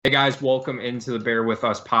Hey guys, welcome into the Bear With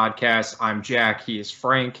Us podcast. I'm Jack. He is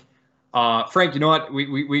Frank. Frank, you know what?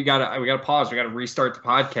 We gotta pause. We gotta restart the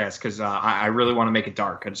podcast because I really want to make it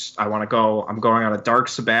dark. I want to go. I'm going on a dark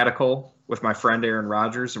sabbatical with my friend Aaron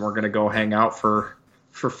Rodgers, and we're gonna go hang out for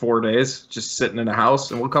 4 days, just sitting in a house,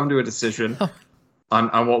 and we'll come to a decision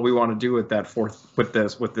on what we want to do with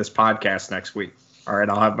this podcast next week. All right,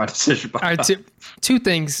 I'll have my decision by All right, two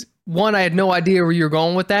things. One, I had no idea where you were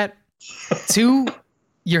going with that. Two,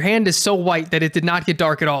 your hand is so white that it did not get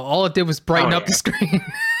dark at all. All it did was brighten up the screen.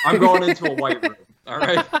 I'm going into a white room. All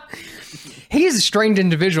right. He is a strange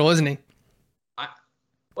individual, isn't he?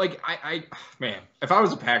 Man, if I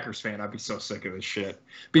was a Packers fan, I'd be so sick of this shit.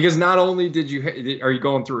 Because not only are you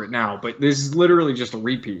going through it now, but this is literally just a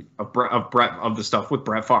repeat of the stuff with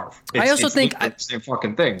Brett Favre. I also think the same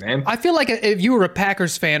fucking thing, man. I feel like if you were a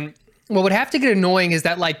Packers fan, what would have to get annoying is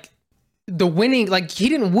that the winning, he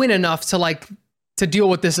didn't win enough to deal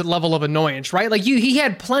with this level of annoyance, right? He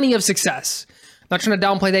had plenty of success. I'm not trying to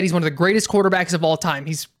downplay that. He's one of the greatest quarterbacks of all time.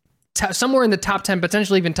 He's somewhere in the top 10,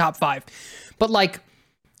 potentially even top 5. But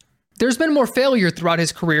there's been more failure throughout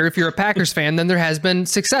his career if you're a Packers fan than there has been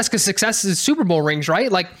success, because success is Super Bowl rings,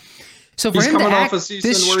 right? So for he's him to coming act off a season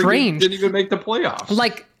this where strange, he didn't even make the playoffs.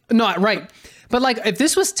 No, right. But if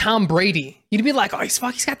this was Tom Brady, you'd be like, oh, he's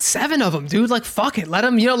got 7 of them, dude. Fuck it, let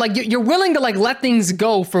him. You're willing to let things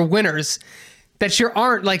go for winners that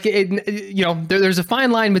aren't there's a fine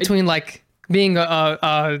line between being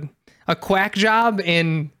a quack job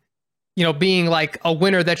and being a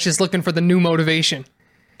winner that's just looking for the new motivation.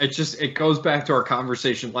 It goes back to our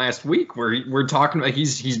conversation last week where we're talking about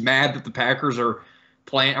he's mad that the Packers are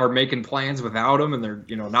making plans without him, and they're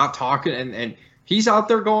not talking, and he's out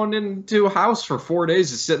there going into a house for 4 days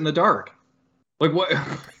to sit in the dark. What?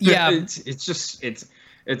 Yeah,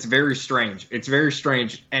 it's very strange. It's very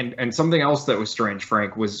strange. And something else that was strange,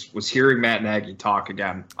 Frank, was hearing Matt Nagy talk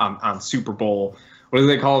again on Super Bowl. What do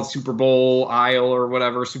they call it? Super Bowl aisle or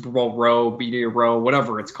whatever, Super Bowl row, media row,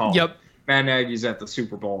 whatever it's called. Yep. Matt Nagy's at the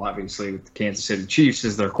Super Bowl, obviously, with the Kansas City Chiefs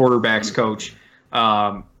as their quarterback's coach.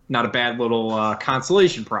 Not a bad little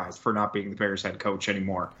consolation prize for not being the Bears head coach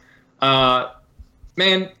anymore.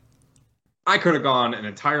 Man, I could have gone an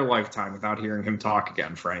entire lifetime without hearing him talk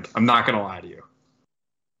again, Frank. I'm not going to lie to you.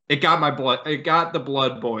 It got the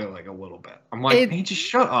blood boiling a little bit. I'm like, hey, just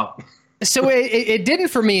shut up. So it didn't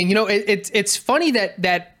for me. And, it's funny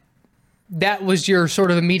that was your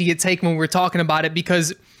sort of immediate take when we were talking about it,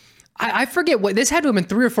 because I forget what this had to have been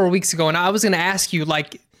 3 or 4 weeks ago. And I was going to ask you,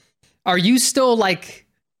 are you still I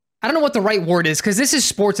don't know what the right word is, because this is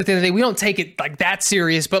sports at the end of the day. We don't take it that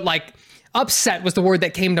serious, but upset was the word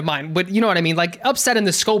that came to mind. But you know what I mean? Upset in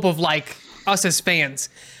the scope of us as fans.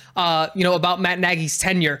 About Matt Nagy's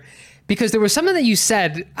tenure, because there was something that you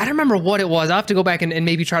said. I don't remember what it was. I'll have to go back and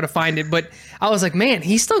maybe try to find it. But I was like, man,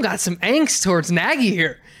 he still got some angst towards Nagy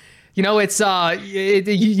here.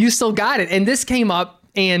 You still got it. And this came up,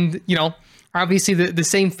 and, obviously the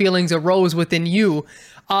same feelings arose within you.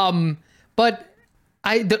 But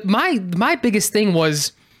my biggest thing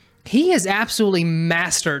was he has absolutely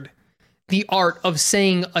mastered the art of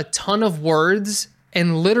saying a ton of words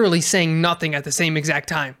and literally saying nothing at the same exact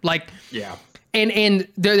time. Yeah. And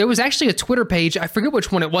there was actually a Twitter page, I forget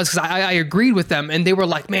which one it was, because I agreed with them, and they were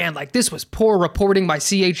like, man, this was poor reporting by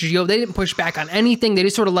CHGO. They didn't push back on anything. They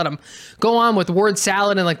just sort of let them go on with word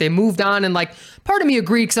salad, and they moved on. And part of me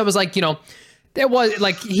agreed, because I was there was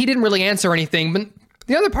he didn't really answer anything. But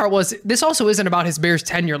the other part was, this also isn't about his Bears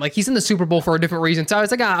tenure. He's in the Super Bowl for a different reason. So I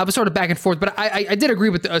was I was sort of back and forth, but I did agree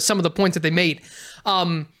with some of the points that they made.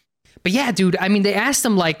 But yeah, dude, I mean, they asked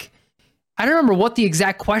him I don't remember what the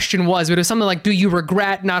exact question was, but it was something do you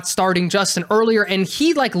regret not starting Justin earlier? And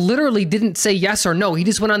he literally didn't say yes or no. He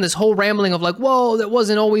just went on this whole rambling of whoa, that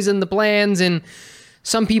wasn't always in the plans, and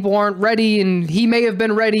some people aren't ready, and he may have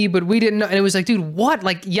been ready, but we didn't know. And it was dude,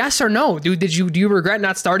 what? Yes or no, dude? Do you regret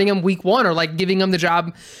not starting him week 1, or giving him the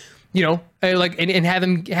job, and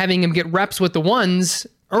having him get reps with the ones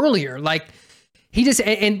earlier? He just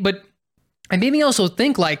but it made me also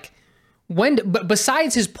think but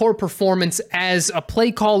besides his poor performance as a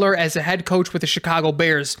play caller, as a head coach with the Chicago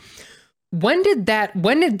Bears, when did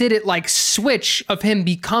it switch of him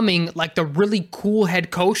becoming the really cool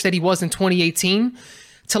head coach that he was in 2018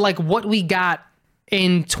 to what we got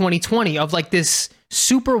in 2020 of this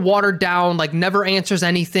super watered down, never answers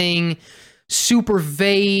anything, super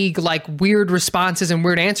vague, weird responses and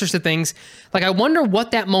weird answers to things. I wonder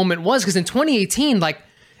what that moment was, because in 2018,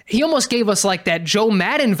 he almost gave us that Joe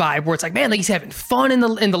Madden vibe, where it's man, he's having fun in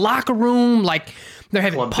the locker room, they're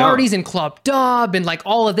having Club parties and Club Dub and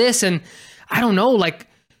all of this, and I don't know,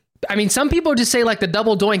 I mean, some people just say like the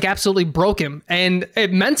double doink absolutely broke him, and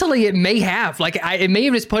mentally it may have. Like it may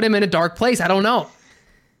have just put him in a dark place. I don't know.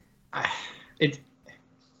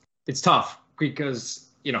 It's tough because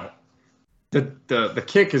the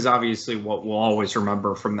kick is obviously what we'll always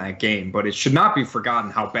remember from that game, but it should not be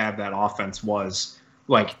forgotten how bad that offense was.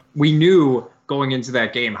 Like we knew going into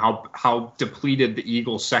that game how depleted the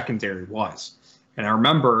Eagles secondary was, and I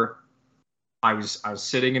remember. I was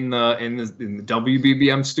sitting in the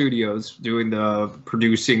WBBM studios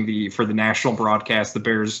producing for the national broadcast, the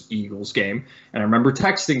Bears Eagles game, and I remember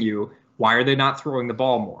texting you, why are they not throwing the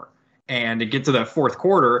ball more? And to get to that fourth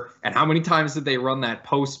quarter, and how many times did they run that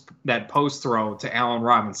post throw to Allen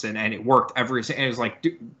Robinson, and it worked and it was like,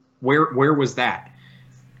 dude, where was that?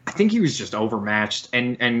 I think he was just overmatched,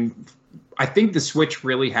 and I think the switch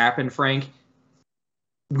really happened, Frank.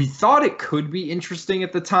 We thought it could be interesting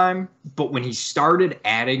at the time, but when he started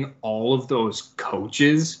adding all of those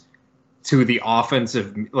coaches to the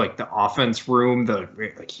offensive, like the offense room,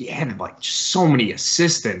 he had like just so many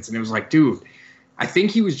assistants, and it was like, dude, I think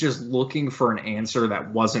he was just looking for an answer that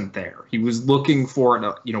wasn't there. He was looking for,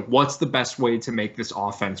 what's the best way to make this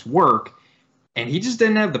offense work, and he just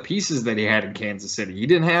didn't have the pieces that he had in Kansas City. He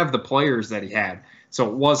didn't have the players that he had, so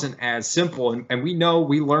it wasn't as simple. And we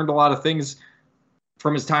learned a lot of things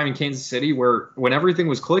from his time in Kansas City, where when everything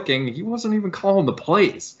was clicking, he wasn't even calling the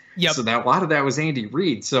plays. Yep. So that a lot of that was Andy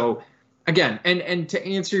Reid. So again, and to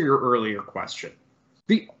answer your earlier question,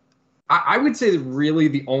 I would say that really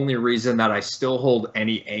the only reason that I still hold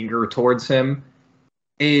any anger towards him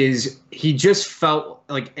is he just felt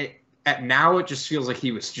like now it just feels like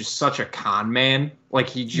he was just such a con man. Like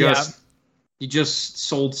he just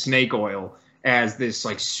sold snake oil as this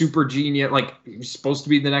like super genius, like he was supposed to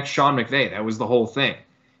be the next Sean McVay. That was the whole thing.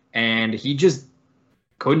 And he just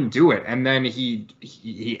couldn't do it. And then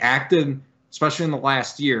he acted, especially in the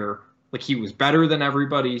last year, like he was better than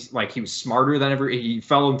everybody, like he was smarter than he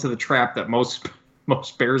fell into the trap that most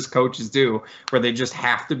Bears coaches do, where they just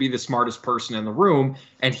have to be the smartest person in the room.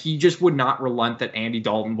 And he just would not relent that Andy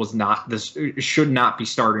Dalton should not be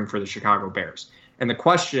starting for the Chicago Bears. And the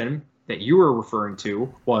question that you were referring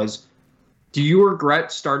to was, do you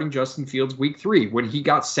regret starting Justin Fields week 3 when he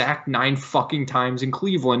got sacked 9 fucking times in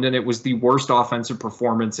Cleveland and it was the worst offensive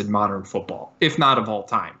performance in modern football, if not of all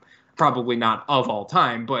time? Probably not of all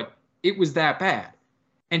time, but it was that bad.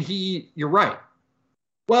 And you're right.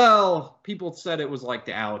 Well, people said it was like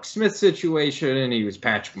the Alex Smith situation, and he was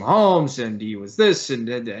Patrick Mahomes, and he was this, and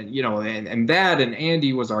that, and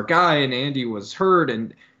Andy was our guy, and Andy was hurt,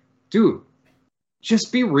 and dude,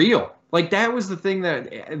 just be real. Like, that was the thing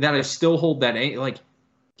that I still hold that, like,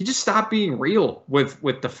 he just stopped being real with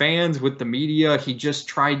the fans, with the media. He just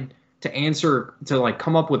tried to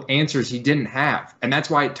come up with answers he didn't have. And that's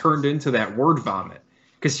why it turned into that word vomit.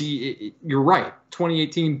 Because you're right.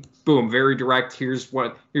 2018, boom, very direct. Here's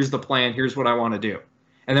the plan. Here's what I want to do.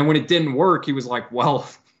 And then when it didn't work, he was like, well,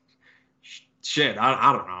 shit,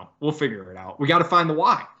 I don't know. We'll figure it out. We got to find the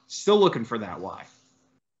why. Still looking for that why.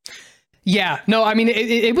 Yeah, no, I mean,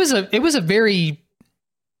 it was a very,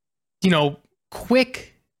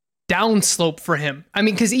 quick downslope for him. I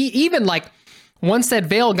mean, because even like once that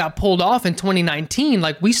veil got pulled off in 2019,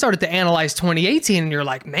 like we started to analyze 2018, and you're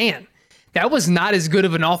like, man, that was not as good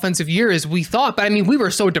of an offensive year as we thought. But I mean, we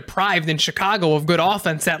were so deprived in Chicago of good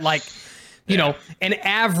offense that like, an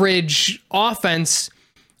average offense,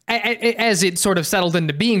 as it sort of settled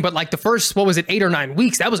into being, but like the first, 8 or 9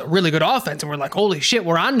 weeks, that was a really good offense. And we're like, holy shit,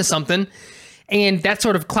 we're on to something. And that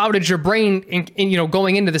sort of clouded your brain in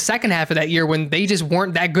going into the second half of that year when they just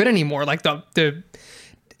weren't that good anymore. Like the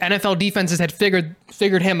NFL defenses had figured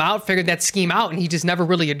him out, figured that scheme out, and he just never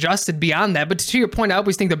really adjusted beyond that. But to your point, I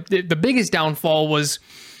always think the biggest downfall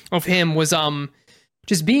of him was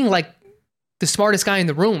just being like the smartest guy in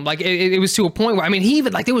the room. Like it was to a point where, I mean, he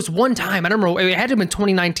even like, there was one time, I don't remember, it had to have been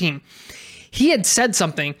 2019. He had said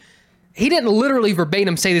something. He didn't literally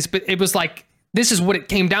verbatim say this, but it was like, this is what it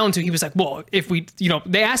came down to. He was like, well, if we,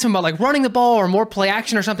 they asked him about like running the ball or more play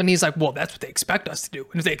action or something. He's like, well, that's what they expect us to do.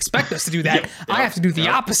 And if they expect us to do that, I have to do the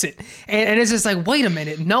opposite. And it's just like, wait a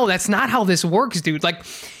minute. No, that's not how this works, dude. Like,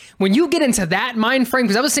 when you get into that mind frame,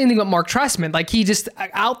 because I was saying thing about Mark Trestman, like he just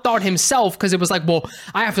outthought himself because it was like, well,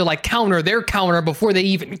 I have to like counter their counter before they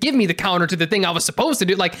even give me the counter to the thing I was supposed to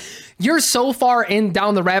do. Like, you're so far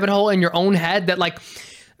down the rabbit hole in your own head that like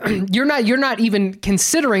you're not even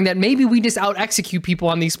considering that maybe we just out execute people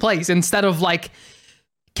on these plays instead of like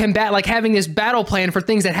having this battle plan for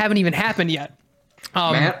things that haven't even happened yet.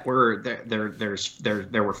 Matt,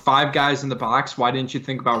 there were 5 guys in the box. Why didn't you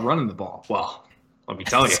think about running the ball? Well, let me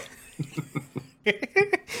tell you.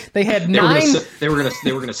 They had nine. They were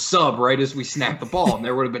gonna sub right as we snapped the ball, and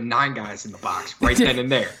there would have been 9 guys in the box right then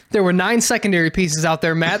and there. There were 9 secondary pieces out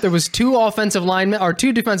there, Matt. There was 2 offensive linemen, or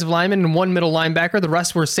 2 defensive linemen, and 1 middle linebacker. The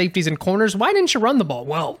rest were safeties and corners. Why didn't you run the ball?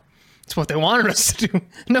 Well, it's what they wanted us to do.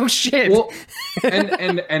 No shit. Well,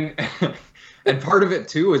 and part of it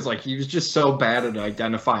too is like he was just so bad at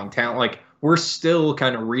identifying talent. Like we're still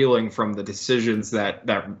kind of reeling from the decisions that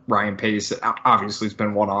Ryan Pace. Obviously, it's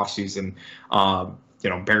been one offseason,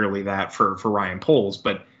 barely that for Ryan Poles.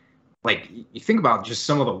 But like you think about just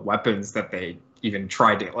some of the weapons that they even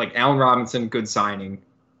tried to, like Allen Robinson, good signing.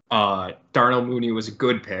 Darnell Mooney was a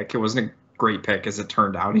good pick. It wasn't a great pick as it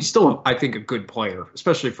turned out. He's still, I think, a good player,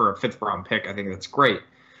 especially for a 5th round pick. I think that's great.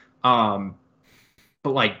 But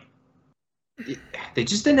like they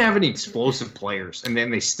just didn't have any explosive players, and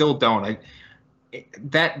then they still don't.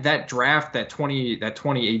 That draft, that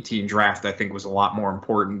 2018 draft, I think was a lot more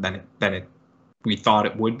important than we thought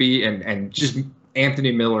it would be, and just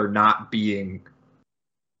Anthony Miller not being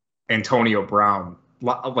Antonio Brown,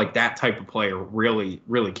 like that type of player,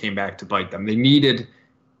 really came back to bite them. They needed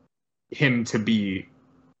him to be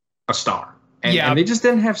a star, and they just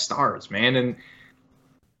didn't have stars, man. And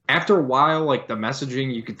after a while, like the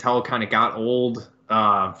messaging, you could tell kind of got old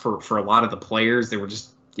for a lot of the players. They were just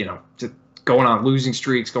just going on losing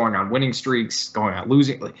streaks, going on winning streaks, going on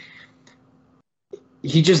losing. Like,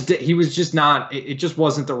 he was just not. It just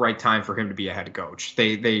wasn't the right time for him to be a head coach.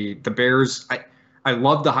 The Bears. I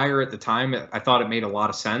loved the hire at the time. I thought it made a lot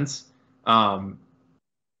of sense.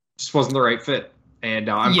 Just wasn't the right fit, and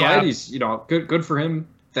I'm glad he's good for him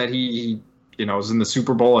that he was in the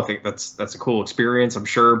Super Bowl. I think that's a cool experience, I'm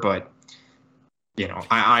sure, but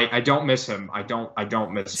I don't miss him. I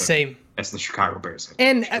don't miss him. Same as the Chicago Bears.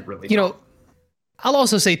 And really I'll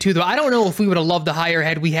also say too, though, I don't know if we would have loved the hire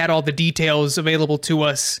had we had all the details available to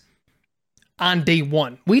us on day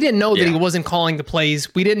one. We didn't know that he wasn't calling the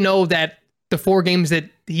plays. We didn't know that the 4 games that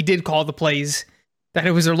he did call the plays, that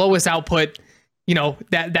it was their lowest output,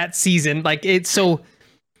 that season. Like it's so,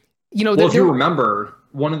 well, if you remember,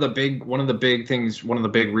 one of the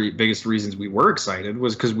biggest reasons we were excited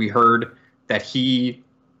was because we heard that he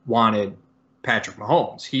wanted Patrick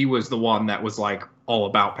Mahomes. He was the one that was like all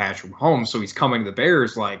about Patrick Mahomes. So he's coming to the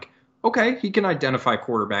Bears like, okay, he can identify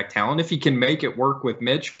quarterback talent. If he can make it work with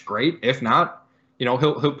Mitch, great. If not,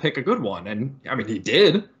 he'll pick a good one. And I mean, he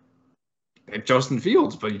did pick Justin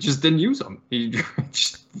Fields, but he just didn't use him. He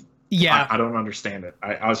just, I don't understand it.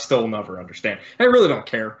 I still never understand. I really don't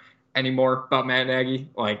care anymore about Matt Nagy.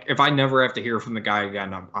 Like if I never have to hear from the guy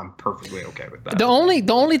again, I'm perfectly okay with that. The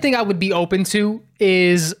only thing I would be open to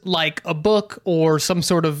is like a book or some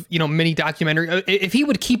sort of mini documentary. If he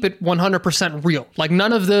would keep it 100% real, like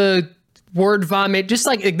none of the word vomit, just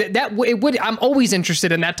like that. It would. I'm always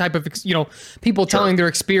interested in that type of people telling their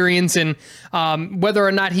experience and whether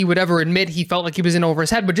or not he would ever admit he felt like he was in over his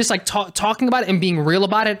head. But just like talking about it and being real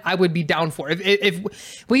about it, I would be down for it.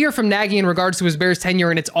 If we hear from Nagy in regards to his Bears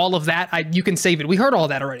tenure and it's all of that, you can save it. We heard all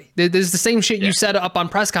that already. There's the same shit you said up on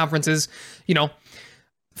press conferences,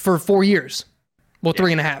 for 4 years. Well,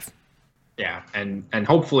 3.5. Yeah, and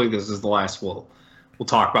hopefully this is the last we'll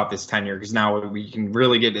talk about this tenure, because now we can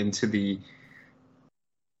really get into the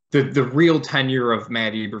real tenure of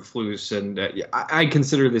Matt Eberflus, and I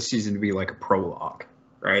consider this season to be like a prologue,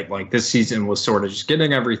 right? Like this season was sort of just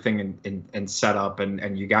getting everything and set up,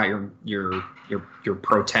 and you got your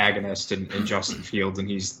protagonist in Justin Fields, and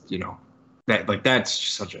he's that's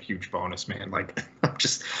just such a huge bonus, man. Like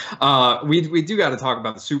just we do got to talk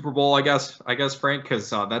about the Super Bowl, I guess Frank, because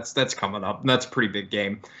that's coming up, and that's a pretty big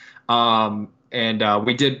game. And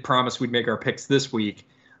we did promise we'd make our picks this week.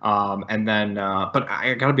 And then, but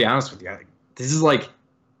I got to be honest with you. This is like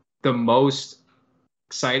the most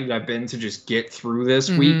excited I've been to just get through this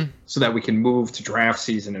week so that we can move to draft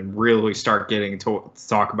season and really start getting to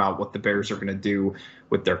talk about what the Bears are going to do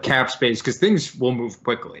with their cap space, because things will move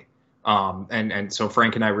quickly. And so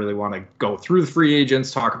Frank and I really want to go through the free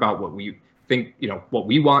agents, talk about what we think, what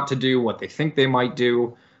we want to do, what they think they might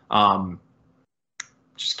do.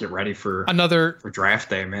 Just get ready for draft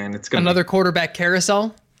day, man. It's gonna another quarterback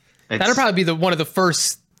carousel. That'll probably be one of the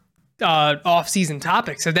first off-season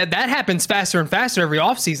topics. So that happens faster and faster every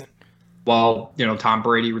off-season. Well, Tom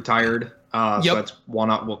Brady retired, so that's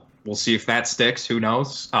one up. We'll see if that sticks. Who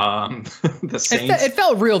knows? The Saints. It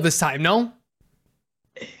felt real this time, no?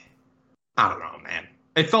 I don't know, man.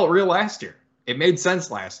 It felt real last year. It made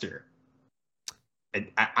sense last year.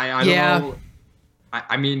 I don't know.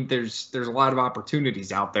 I mean, there's a lot of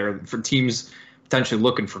opportunities out there for teams potentially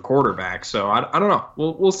looking for quarterbacks. So I don't know.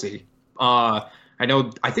 We'll see. I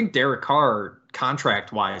think Derek Carr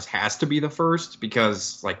contract wise has to be the first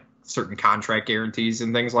because like certain contract guarantees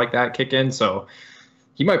and things like that kick in. So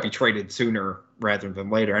he might be traded sooner rather than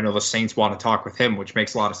later. I know the Saints want to talk with him, which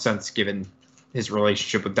makes a lot of sense given his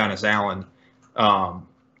relationship with Dennis Allen.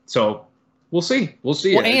 So we'll see. We'll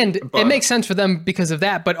see. Well, it makes sense for them because of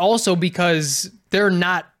that, but also because they're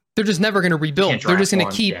just never going to rebuild. They're just going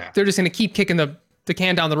to keep kicking the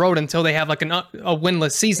can down the road until they have like a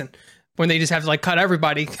winless season when they just have to like cut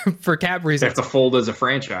everybody for cap reasons. They have to fold as a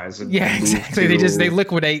franchise. And exactly. They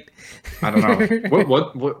liquidate. I don't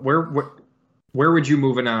know. Where would you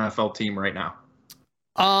move an NFL team right now?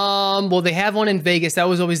 Well, they have one in Vegas. That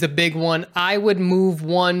was always the big one. I would move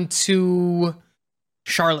one to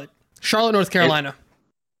Charlotte, North Carolina.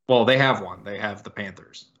 Well, they have one. They have the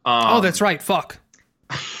Panthers. That's right. Fuck.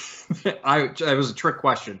 That was a trick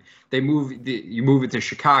question. You move it to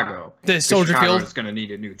Chicago. The Soldier Field is going to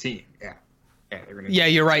need a new team. Yeah, they're going to. Yeah,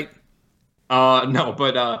 you're right. No,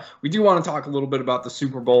 but we do want to talk a little bit about the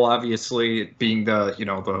Super Bowl. Obviously, being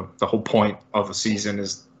the whole point of the season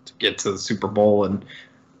is to get to the Super Bowl, and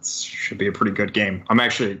it should be a pretty good game.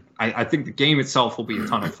 I think the game itself will be a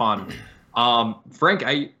ton of fun. Frank,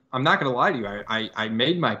 I'm not going to lie to you. I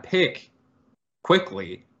made my pick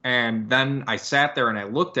quickly, and then I sat there and I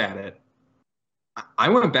looked at it. I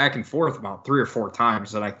went back and forth about 3 or 4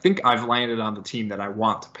 times, and I think I've landed on the team that I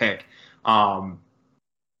want to pick.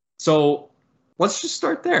 So let's just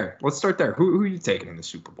start there. Who are you taking in the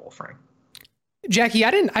Super Bowl, Frank? Jackie,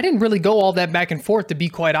 I didn't really go all that back and forth, to be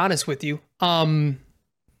quite honest with you. I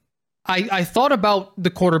thought about the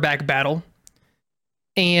quarterback battle,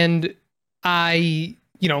 and I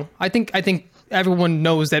think everyone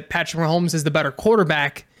knows that Patrick Mahomes is the better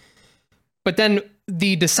quarterback. But then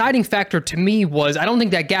the deciding factor to me was I don't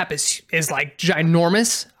think that gap is like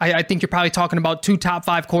ginormous. I think you're probably talking about 2 top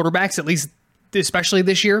 5 quarterbacks, at least especially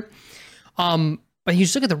this year. But you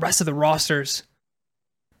just look at the rest of the rosters.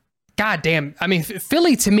 God damn. I mean,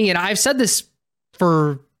 Philly to me, and I've said this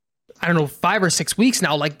for, 5 or 6 weeks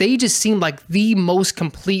now, like they just seem like the most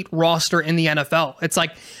complete roster in the NFL. It's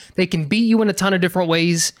like they can beat you in a ton of different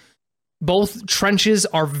ways. Both trenches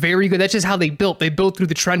are very good. That's just how they built. They built through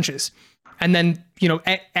the trenches. And then,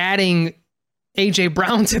 adding AJ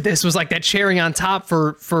Brown to this was like that cherry on top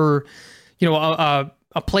for a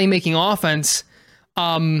playmaking offense.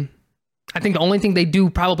 I think the only thing they do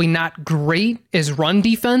probably not great is run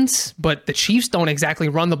defense, but the Chiefs don't exactly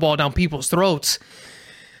run the ball down people's throats.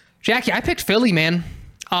 Jackie, I picked Philly, man.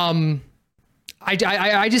 I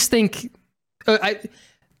just think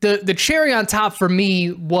the cherry on top for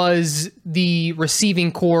me was the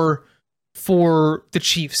receiving core for the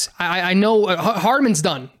Chiefs. I know Hardman's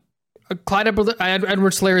done. Clyde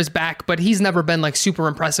Edwards-Helaire is back, but he's never been like super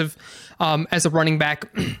impressive as a running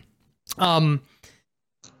back.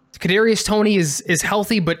 Kadarius Toney is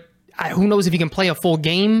healthy, but who knows if he can play a full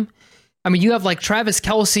game. I mean, you have like Travis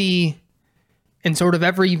Kelce and sort of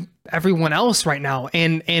everyone else right now.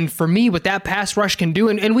 And for me, what that pass rush can do,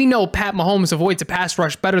 and we know Pat Mahomes avoids a pass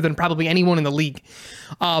rush better than probably anyone in the league.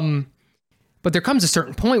 But there comes a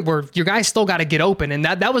certain point where your guys still got to get open. And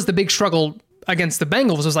that was the big struggle against the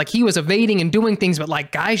Bengals, was like he was evading and doing things, but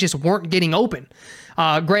like guys just weren't getting open.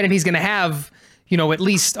 Granted, he's going to have, at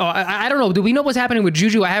least, I don't know. Do we know what's happening with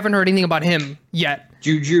Juju? I haven't heard anything about him yet.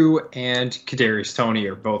 Juju and Kadarius Toney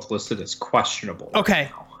are both listed as questionable. Okay.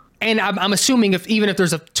 Now. And I'm assuming even if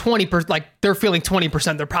there's a 20%, like they're feeling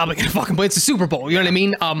 20%, they're probably going to fucking play. It's a Super Bowl. You know what I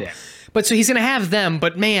mean? Yeah. But so he's going to have them.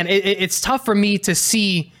 But man, it's tough for me to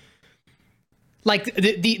see. Like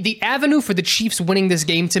the avenue for the Chiefs winning this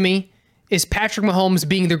game to me is Patrick Mahomes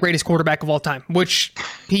being the greatest quarterback of all time, which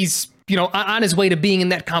he's, on his way to being in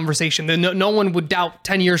that conversation. No one would doubt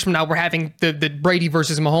 10 years from now we're having the Brady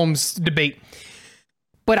versus Mahomes debate.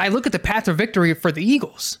 But I look at the path of victory for the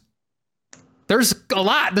Eagles. There's a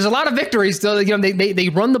lot of victories. They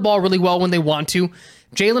run the ball really well when they want to.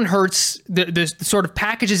 Jalen Hurts, the sort of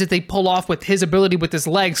packages that they pull off with his ability with his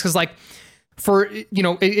legs, because like for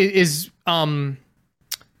is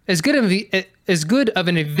as good of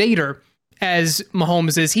an evader as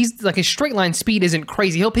Mahomes is. He's like his straight line speed isn't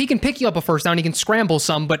crazy. He can pick you up a first down. He can scramble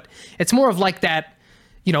some, but it's more of like that,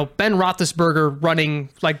 Ben Roethlisberger running,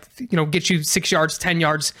 like, get you 6 yards, 10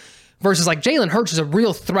 yards versus like Jalen Hurts is a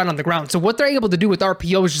real threat on the ground. So what they're able to do with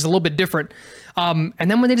RPO is just a little bit different. And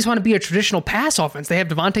then when they just want to be a traditional pass offense, they have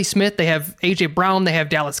Devontae Smith, they have AJ Brown, they have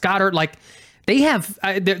Dallas Goedert. Like they have,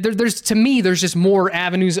 there's just more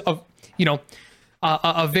avenues of,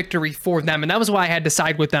 a victory for them. And that was why I had to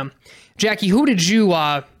side with them. Jackie, who did you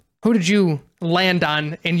land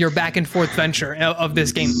on in your back and forth venture of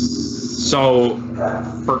this game? So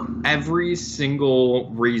for every single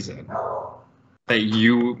reason that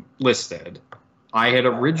you listed, I had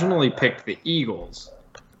originally picked the Eagles.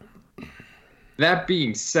 That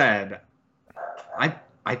being said,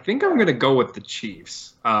 I think I'm going to go with the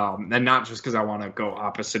Chiefs, and not just because I want to go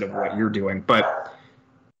opposite of what you're doing, but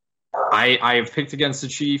I have picked against the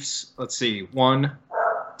Chiefs. Let's see,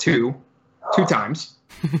 two times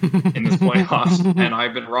in this playoffs, and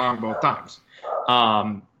I've been wrong both times.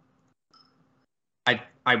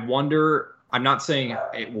 I wonder. I'm not saying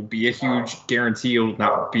it will be a huge guarantee. It will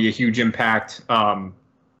not be a huge impact,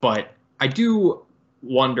 but I do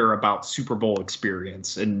wonder about Super Bowl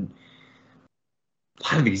experience. And a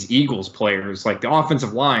lot of these Eagles players, like the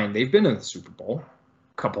offensive line, they've been in the Super Bowl.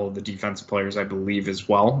 A couple of the defensive players, I believe, as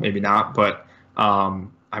well. Maybe not, but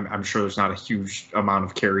I'm sure there's not a huge amount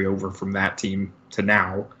of carryover from that team to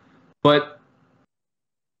now. But,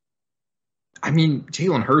 I mean,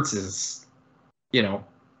 Jalen Hurts is,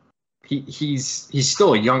 he's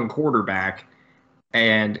still a young quarterback,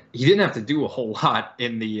 and he didn't have to do a whole lot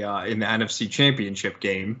in the NFC Championship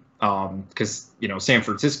game because San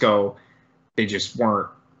Francisco, they just weren't,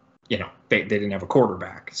 they didn't have a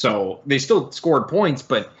quarterback, so they still scored points,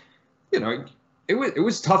 but it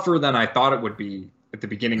was tougher than I thought it would be at the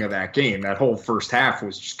beginning of that game. That whole first half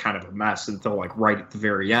was just kind of a mess until like right at the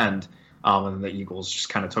very end, and the Eagles just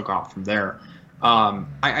kind of took off from there.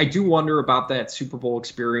 I do wonder about that Super Bowl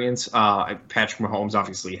experience. Patrick Mahomes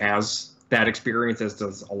obviously has that experience, as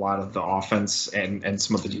does a lot of the offense and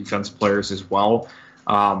some of the defensive players as well.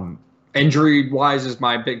 Injury-wise is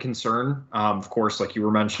my big concern. Of course, like you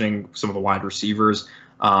were mentioning, some of the wide receivers.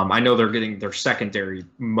 I know they're getting their secondary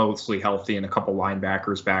mostly healthy and a couple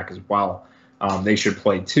linebackers back as well. They should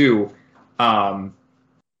play too.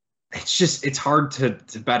 It's hard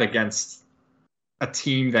to bet against a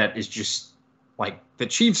team that is just, like, the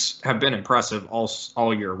Chiefs have been impressive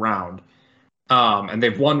all year round, and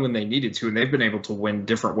they've won when they needed to, and they've been able to win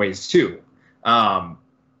different ways too.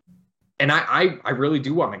 And I really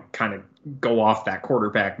do want to kind of go off that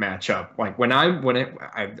quarterback matchup. Like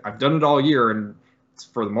I've done it all year, and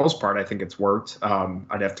for the most part, I think it's worked.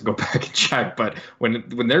 I'd have to go back and check, but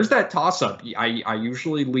when there's that toss up, I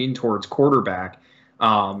usually lean towards quarterback.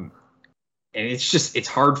 And it's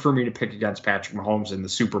hard for me to pick against Patrick Mahomes in the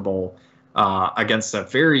Super Bowl. Against a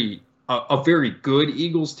very good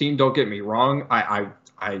Eagles team. Don't get me wrong.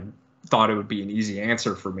 I thought it would be an easy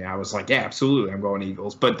answer for me. I was like, yeah, absolutely, I'm going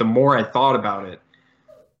Eagles. But the more I thought about it,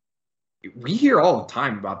 we hear all the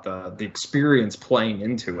time about the experience playing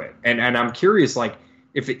into it. And I'm curious, like,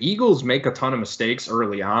 if the Eagles make a ton of mistakes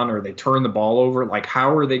early on or they turn the ball over, like,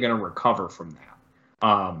 how are they going to recover from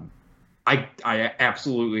that? I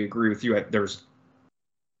absolutely agree with you.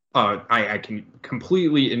 I can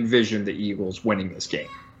completely envision the Eagles winning this game.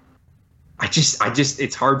 I just,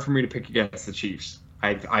 it's hard for me to pick against the Chiefs.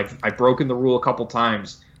 I've broken the rule a couple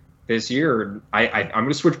times this year, and I'm going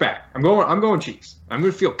to switch back. I'm going Chiefs. I'm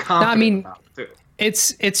going to feel confident about it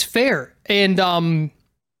too. It's fair, and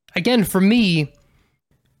again, for me,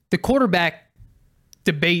 the quarterback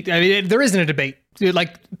debate. I mean, there isn't a debate.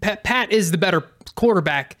 Like Pat is the better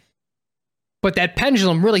quarterback, but that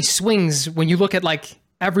pendulum really swings when you look at like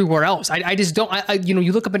everywhere else. I just don't,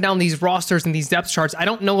 you look up and down these rosters and these depth charts. I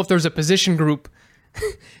don't know if there's a position group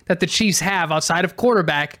that the Chiefs have outside of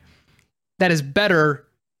quarterback that is better,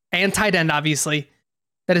 and tight end, obviously,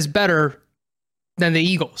 that is better than the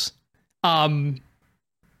Eagles.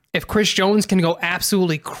 If Chris Jones can go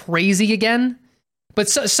absolutely crazy again,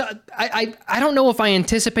 but I don't know if I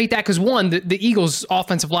anticipate that, because one, the Eagles'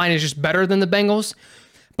 offensive line is just better than the Bengals,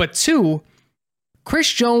 but two, Chris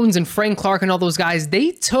Jones and Frank Clark and all those guys,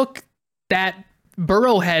 they took that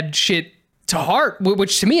Burrowhead shit to heart,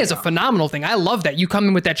 which to me is a phenomenal thing. I love that. You come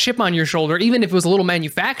in with that chip on your shoulder, even if it was a little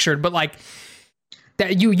manufactured, but like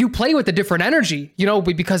that you play with a different energy,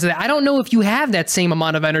 because of that. I don't know if you have that same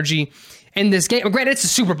amount of energy in this game. Granted, it's a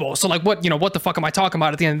Super Bowl, so like what the fuck am I talking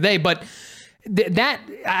about at the end of the day? But that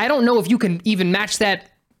I don't know if you can even match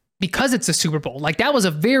that because it's a Super Bowl. Like that was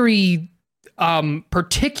a very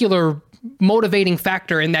particular motivating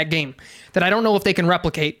factor in that game that I don't know if they can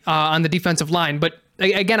replicate on the defensive line. But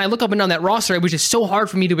again, I look up and down that roster, it was just so hard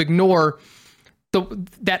for me to ignore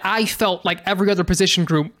that I felt like every other position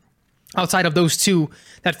group outside of those two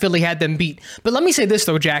that Philly had them beat. But let me say this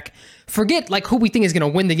though, Jack, forget like who we think is going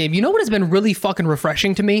to win the game. You know what has been really fucking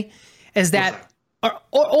refreshing to me is that,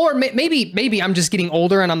 or maybe I'm just getting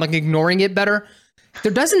older and I'm like ignoring it better.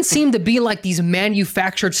 There doesn't seem to be like these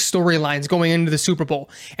manufactured storylines going into the Super Bowl.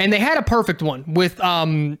 And they had a perfect one with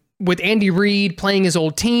with Andy Reid playing his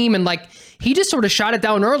old team, and like he just sort of shot it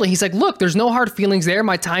down early. He's like, look, there's no hard feelings there.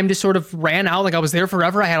 My time just sort of ran out. Like I was there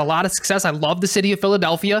forever. I had a lot of success. I love the city of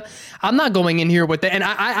Philadelphia. I'm not going in here with it. And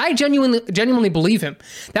I genuinely believe him.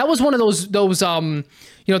 That was one of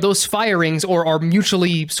those firings or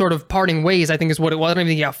mutually sort of parting ways, I think is what it was. I don't even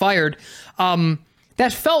think he got fired.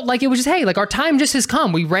 That felt like it was just, hey, like our time just has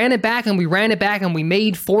come. We ran it back and we ran it back and we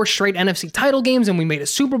made 4 straight NFC title games and we made a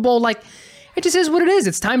Super Bowl. Like, it just is what it is.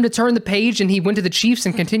 It's time to turn the page, and he went to the Chiefs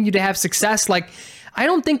and continued to have success. Like, I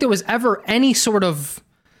don't think there was ever any sort of,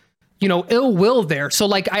 ill will there. So,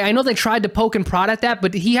 like, I know they tried to poke and prod at that,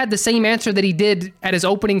 but he had the same answer that he did at his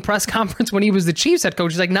opening press conference when he was the Chiefs head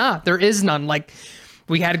coach. He's like, nah, there is none. Like,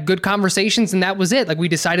 we had good conversations, and that was it. Like, we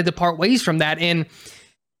decided to part ways from that. And,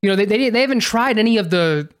 they haven't tried any of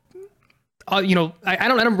the, I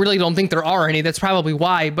don't think there are any. That's probably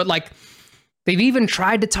why. But, like, they've even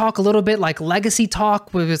tried to talk a little bit like legacy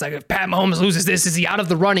talk, where it's like, if Pat Mahomes loses this, is he out of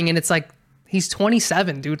the running? And it's like, he's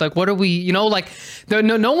 27, dude. Like, what are we, like,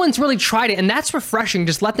 no one's really tried it. And that's refreshing.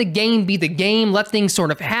 Just let the game be the game. Let things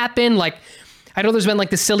sort of happen. Like, I know there's been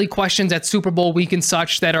like the silly questions at Super Bowl week and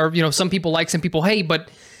such that are, some people like, some people hate.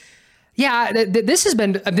 But yeah, this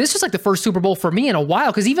was like the first Super Bowl for me in a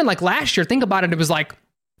while. Because even like last year, think about it. It was like,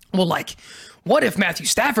 well, like, what if Matthew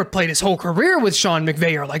Stafford played his whole career with Sean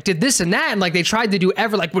McVay, or like did this and that? And like they tried to do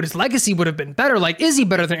like what his legacy would have been better. Like, is he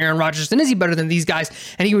better than Aaron Rodgers? And is he better than these guys?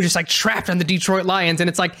 And he was just like trapped on the Detroit Lions. And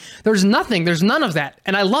it's like, there's none of that.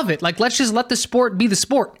 And I love it. Like, let's just let the sport be the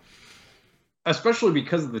sport. Especially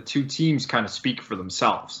because the two teams kind of speak for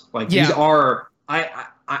themselves. Like these are,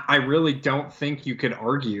 I really don't think you could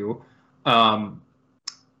argue,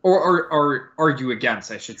 or argue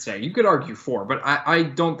against, I should say. You could argue for, but I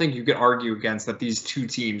don't think you could argue against that these two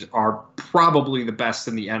teams are probably the best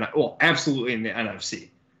in the NFC. Well, absolutely in the NFC.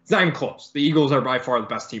 It's not even close. The Eagles are by far the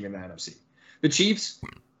best team in the NFC. The Chiefs,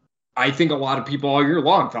 I think a lot of people all year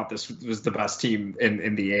long thought this was the best team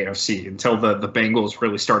in the AFC until the Bengals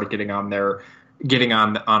really started getting on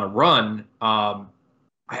a run.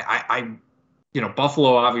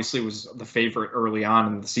 Buffalo obviously was the favorite early on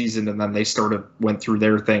in the season, and then they went through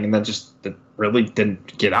their thing, and then just really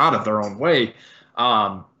didn't get out of their own way.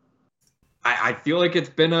 I feel like it's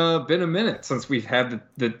been a minute since we've had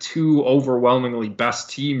the two overwhelmingly best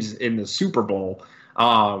teams in the Super Bowl.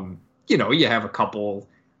 You have a couple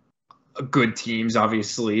good teams,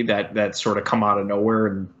 obviously, that sort of come out of nowhere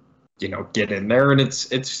and get in there, and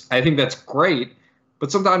it's I think that's great.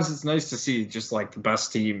 But sometimes it's nice to see just like the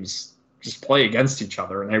best teams just play against each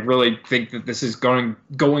other. And I really think that this is going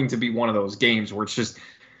to be one of those games where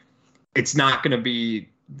it's not going to be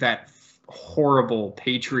that horrible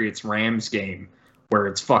Patriots-Rams game where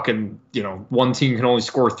it's fucking, one team can only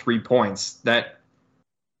score 3 points.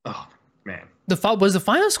 Oh, man. Was the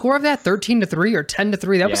final score of that 13-3 or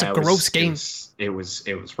 10-3? That was a gross game. It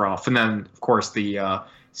was rough. And then, of course, the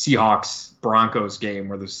Seahawks-Broncos game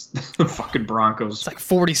where the fucking Broncos... It's like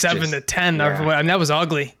 47-10. Yeah. I mean, that was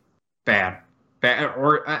ugly. Bad.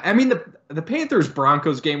 Or I mean, the Panthers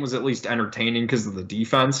Broncos game was at least entertaining because of the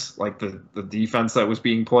defense, like the defense that was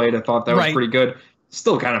being played. I thought that was pretty good.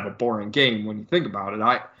 Still kind of a boring game when you think about it.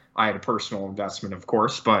 I had a personal investment, of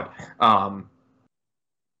course, but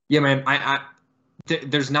yeah, man,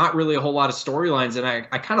 there's not really a whole lot of storylines, and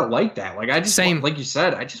I kind of like that. Like like you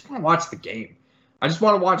said, I just want to watch the game. I just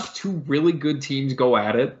want to watch two really good teams go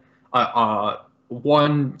at it.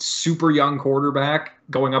 One super young quarterback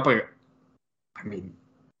going up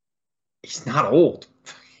he's not old,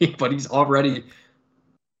 but he's already.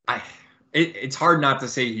 It's hard not to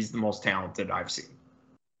say he's the most talented I've seen.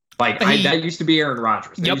 That used to be Aaron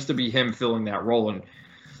Rodgers. That used to be him filling that role, and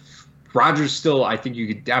Rodgers still. I think you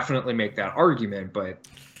could definitely make that argument, but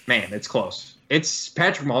man, it's close. It's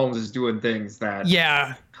Patrick Mahomes is doing things that.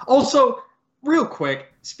 Yeah. Also, real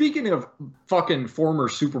quick, speaking of fucking former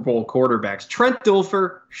Super Bowl quarterbacks, Trent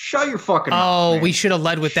Dilfer, shut your fucking mouth. Oh, man. We should have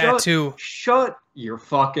led with that too. Shut your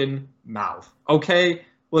fucking mouth. Okay?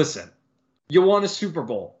 Listen, you won a Super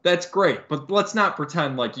Bowl. That's great, but let's not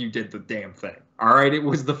pretend like you did the damn thing. All right? It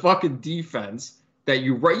was the fucking defense that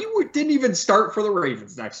you didn't even start for the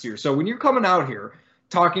Ravens next year. So when you're coming out here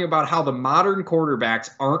talking about how the modern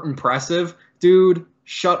quarterbacks aren't impressive, dude,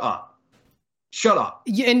 shut up. Shut up.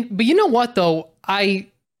 Yeah, but you know what though? I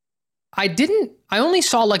only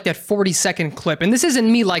saw like that 40-second clip, and this isn't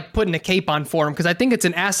me like putting a cape on for him because I think it's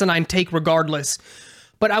an asinine take regardless.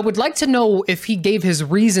 But I would like to know if he gave his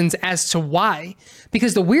reasons as to why.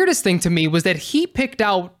 Because the weirdest thing to me was that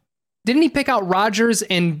didn't he pick out Rodgers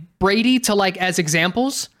and Brady to like as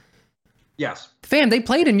examples? Yes. Fam, they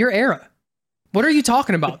played in your era. What are you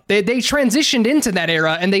talking about? They transitioned into that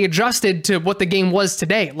era and they adjusted to what the game was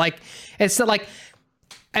today. Like, it's not like,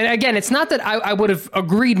 and again, it's not that I would have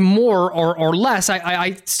agreed more or less.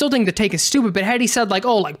 I still think the take is stupid, but had he said like,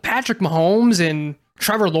 oh, like Patrick Mahomes and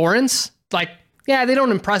Trevor Lawrence, like, yeah, they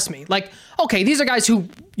don't impress me. Like, okay, these are guys who,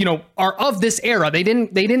 you know, are of this era. They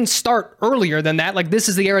didn't start earlier than that. Like, this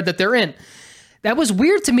is the era that they're in. That was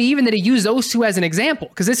weird to me, even that he used those two as an example,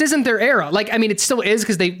 because this isn't their era. Like, I mean, it still is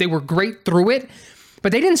because they were great through it,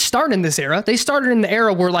 but they didn't start in this era. They started in the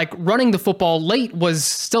era where, like, running the football late was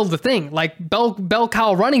still the thing. Like, bell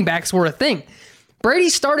cow running backs were a thing. Brady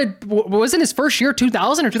started, was it his first year,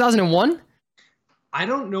 2000 or 2001? I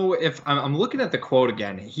don't know if I'm looking at the quote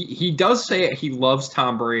again. He does say he loves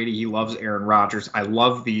Tom Brady. He loves Aaron Rodgers. I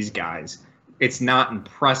love these guys. It's not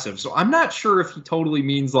impressive. So I'm not sure if he totally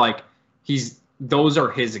means like those are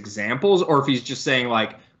his examples, or if he's just saying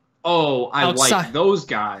like, oh, I like those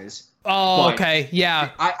guys. Oh, okay.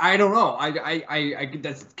 Yeah. I don't know. I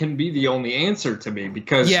that can be the only answer to me,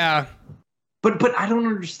 because yeah. But I don't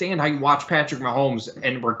understand how you watch Patrick Mahomes,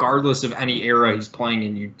 and regardless of any era he's playing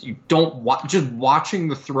in, you don't watch, just watching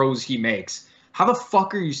the throws he makes. How the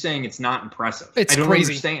fuck are you saying it's not impressive? It's I don't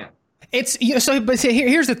crazy. understand. It's, you know, so, but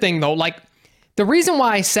here's the thing though, like, the reason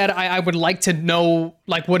why I said I would like to know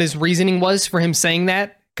like what his reasoning was for him saying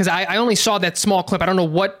that, because I only saw that small clip. I don't know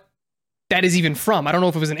what that is even from. I don't know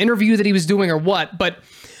if it was an interview that he was doing or what, but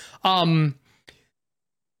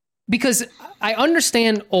because I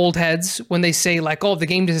understand old heads when they say like, oh, the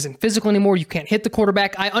game just isn't physical anymore, you can't hit the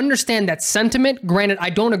quarterback. I understand that sentiment. Granted, I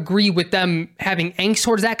don't agree with them having angst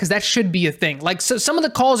towards that, because that should be a thing. Like, so some of the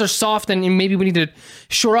calls are soft and maybe we need to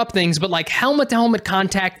shore up things, but like helmet to helmet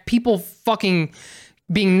contact, people fucking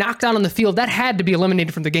being knocked out on the field, that had to be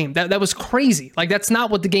eliminated from the game. That was crazy. Like, that's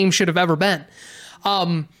not what the game should have ever been.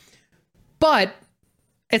 But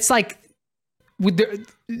it's like, with the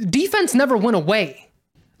defense never went away.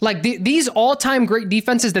 Like these all-time great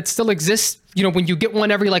defenses that still exist, you know, when you get one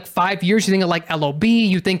every like 5 years, you think of like LOB,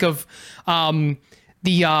 you think of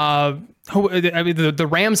the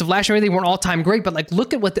Rams of last year. They weren't all-time great, but like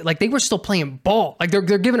look at what they were still playing ball. Like they're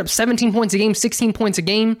giving up 17 points a game, 16 points a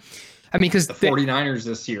game. I mean, because the 49ers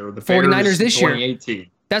this year, the 49ers this year, 2018.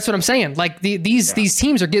 That's what I'm saying. Like these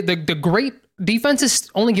teams are the great defenses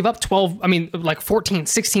only give up 12, I mean, like 14,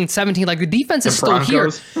 16, 17. Like the defense is still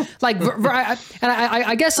here. Like, and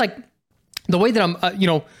I guess like the way that I'm, you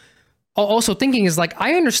know, also thinking is like,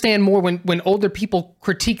 I understand more when older people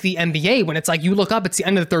critique the NBA, when it's like, you look up, it's the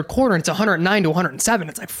end of the third quarter and it's 109 to 107.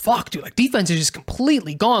 It's like, fuck, dude, like defense is just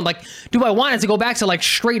completely gone. Like, do I want it to go back to like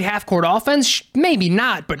straight half court offense? Maybe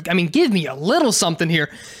not, but I mean, give me a little something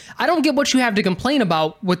here. I don't get what you have to complain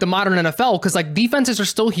about with the modern NFL, because like defenses are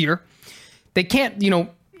still here. They can't, you know,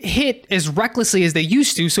 hit as recklessly as they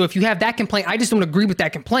used to. So if you have that complaint, I just don't agree with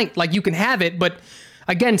that complaint. Like, you can have it, but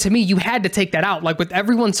again, to me, you had to take that out. Like, with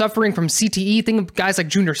everyone suffering from CTE, think of guys like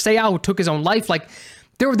Junior Seau who took his own life. Like,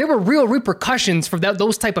 there were real repercussions for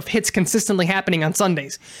those type of hits consistently happening on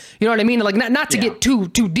Sundays. You know what I mean? Like, not to get too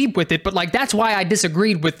deep with it, but like that's why I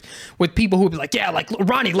disagreed with people who would be like, yeah, like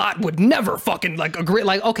Ronnie Lott would never fucking like agree.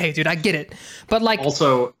 Like, okay, dude, I get it, but like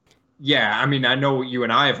also. Yeah, I mean, I know you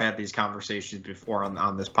and I have had these conversations before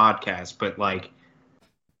on this podcast, but like,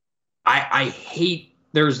 I hate,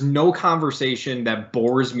 there's no conversation that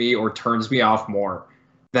bores me or turns me off more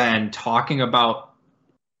than talking about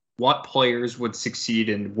what players would succeed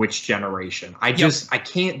in which generation. I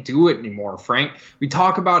can't do it anymore, Frank. We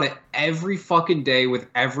talk about it every fucking day with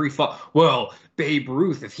every well, Babe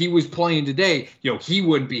Ruth, if he was playing today, you know, he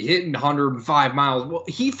wouldn't be hitting 105 miles. Well,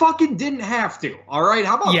 he fucking didn't have to. All right.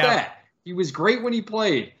 How about that? He was great when he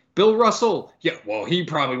played. Bill Russell. Yeah. Well, he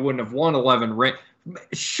probably wouldn't have won 11 rings.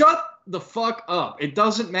 Shut the fuck up. It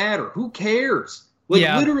doesn't matter. Who cares? Like,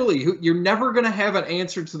 literally, you're never going to have an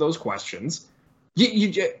answer to those questions.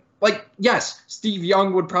 Like, yes, Steve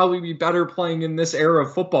Young would probably be better playing in this era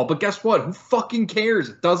of football, but guess what? Who fucking cares?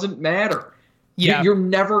 It doesn't matter. Yeah. You're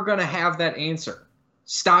never going to have that answer.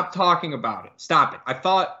 Stop talking about it. Stop it. I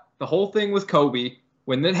thought the whole thing with Kobe,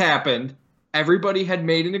 when that happened, everybody had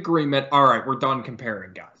made an agreement. All right, we're done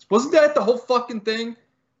comparing guys. Wasn't that the whole fucking thing?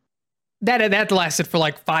 That lasted for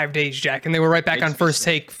like 5 days, Jack, and they were right back on First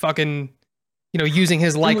Take fucking, you know, using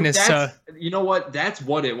his likeness. You know what? That's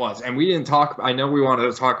what it was. And we didn't talk. I know we wanted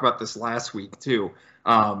to talk about this last week too.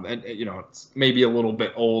 And you know, it's maybe a little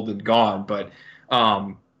bit old and gone, but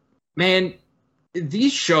man,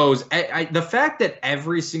 these shows, the fact that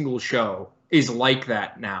every single show is like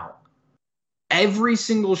that now. Every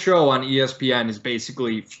single show on ESPN is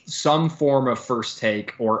basically some form of First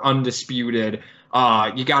Take or Undisputed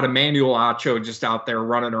You got Emmanuel Acho just out there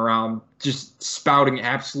running around, just spouting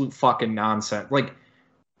absolute fucking nonsense. Like,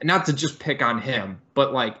 not to just pick on him,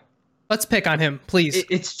 but like, let's pick on him, please.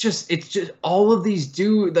 It's just all of these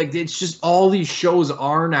dudes. Like, it's just all these shows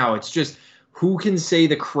are now. It's just who can say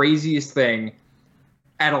the craziest thing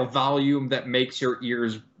at a volume that makes your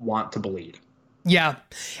ears want to bleed. Yeah.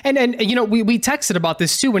 And we texted about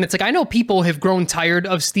this too. And it's like, I know people have grown tired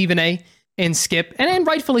of Stephen A and Skip, and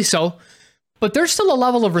rightfully so, but there's still a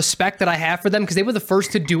level of respect that I have for them because they were the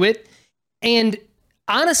first to do it. And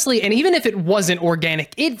honestly, and even if it wasn't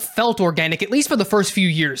organic, it felt organic, at least for the first few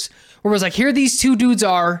years, where it was like, here these two dudes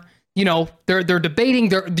are, they're debating,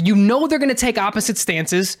 they're going to take opposite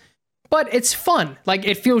stances, but it's fun. Like,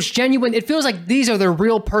 it feels genuine. It feels like these are their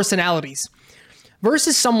real personalities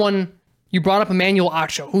versus someone, you brought up Emmanuel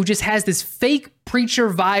Acho, who just has this fake preacher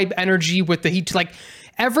vibe energy with like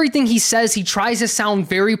everything he says, he tries to sound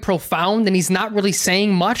very profound and he's not really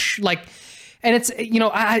saying much. Like, and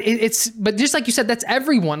it's, but just like you said, that's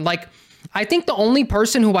everyone. Like, I think the only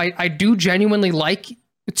person who I do genuinely like,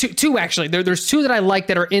 two actually, there's two that I like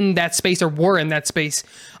that are in that space or were in that space.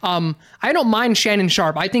 I don't mind Shannon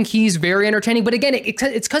Sharpe. I think he's very entertaining, but again,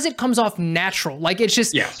 it's because it comes off natural. Like, it's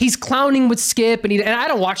just, He's clowning with Skip and I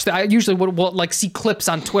don't watch that. I usually will like see clips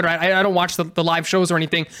on Twitter. I don't watch the live shows or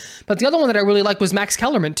anything, but the other one that I really liked was Max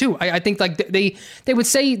Kellerman too. I think like they would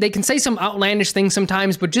say, they can say some outlandish things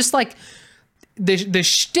sometimes, but just like, the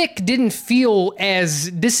shtick didn't feel as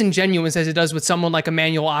disingenuous as it does with someone like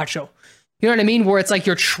Emmanuel Acho. You know what I mean? Where it's like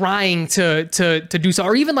you're trying to do so,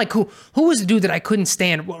 or even like who was the dude that I couldn't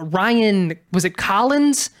stand? Ryan, was it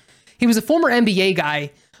Collins? He was a former NBA guy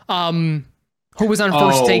who was on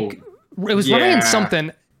First Take. It was Ryan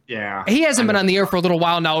something. Yeah. He hasn't been on the air for a little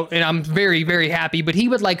while now, and I'm very, very happy. But he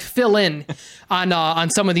would like fill in on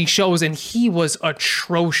some of these shows, and he was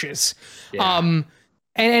atrocious. Yeah.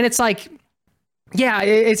 And it's like, yeah,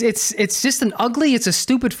 it's just it's a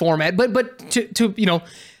stupid format. But to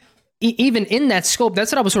even in that scope,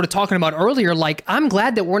 that's what I was sort of talking about earlier. Like, I'm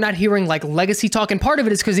glad that we're not hearing like legacy talk. And part of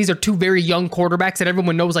it is because these are two very young quarterbacks that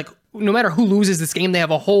everyone knows, like, no matter who loses this game, they have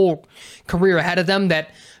a whole career ahead of them that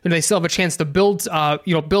they still have a chance to build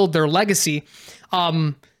their legacy.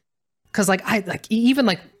 Cause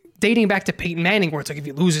even dating back to Peyton Manning, where it's like, if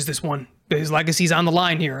he loses this one, his legacy's on the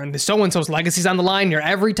line here, and the so-and-so's legacy's on the line here.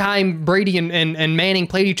 Every time Brady and Manning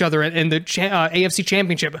played each other in the AFC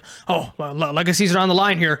Championship, legacies are on the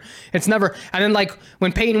line here. It's never, and then like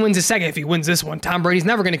when Peyton wins his second, if he wins this one, Tom Brady's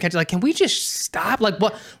never going to catch it. Like, can we just stop? Like,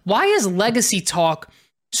 what? Why is legacy talk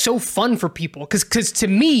so fun for people? Because to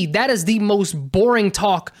me, that is the most boring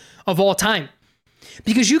talk of all time.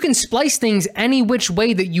 Because you can splice things any which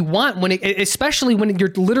way that you want, especially when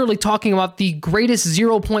you're literally talking about the greatest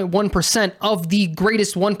 0.1% of the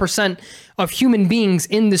greatest 1% of human beings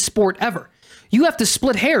in the sport ever. You have to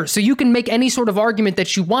split hairs, so you can make any sort of argument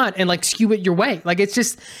that you want and like skew it your way. Like, it's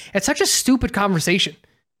such a stupid conversation.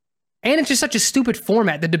 And it's just such a stupid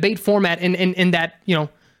format, the debate format in that,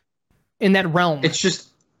 in that realm. It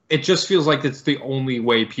just feels like it's the only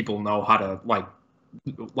way people know how to like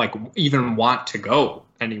even want to go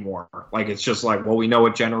anymore. Like, it's just like, well, we know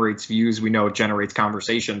it generates views, we know it generates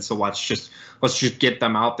conversation, so let's just get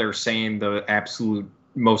them out there saying the absolute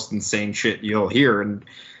most insane shit you'll hear. And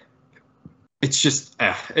it's just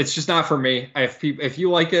not for me. If you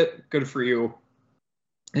like it, good for you.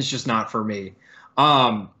 It's just not for me.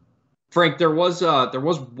 Frank, there was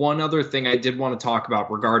one other thing I did want to talk about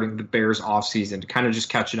regarding the Bears offseason, kind of just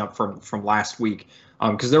catching up from last week.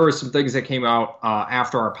 Because there were some things that came out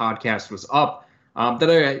after our podcast was up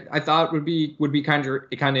that I thought would be kind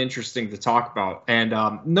of interesting to talk about, and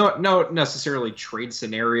not necessarily trade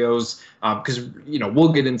scenarios, because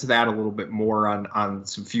we'll get into that a little bit more on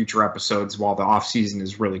some future episodes while the off season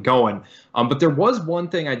is really going. But there was one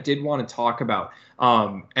thing I did want to talk about,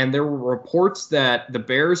 and there were reports that the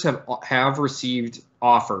Bears have received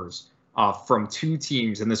offers from two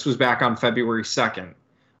teams, and this was back on February 2nd.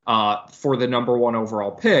 For the number 1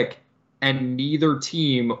 overall pick, and neither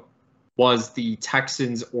team was the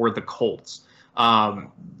Texans or the Colts.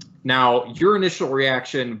 Now, your initial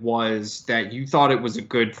reaction was that you thought it was a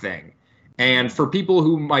good thing. And for people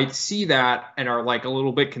who might see that and are like a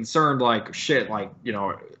little bit concerned, like, shit, like,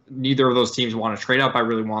 neither of those teams want to trade up. I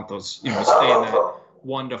really want those, stay in that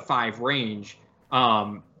 1 to 5 range.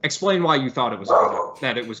 Explain why you thought it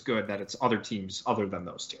was good that it's other teams other than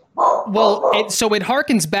those two. Well, it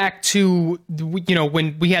harkens back to,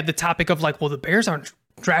 when we had the topic of like, well, the Bears aren't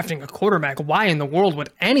drafting a quarterback. Why in the world would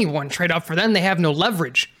anyone trade up for them? They have no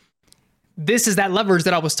leverage. This is that leverage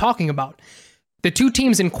that I was talking about. the two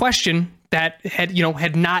teams in question that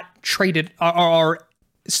had not traded or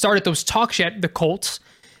started those talks yet, the Colts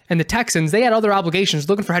and the Texans, they had other obligations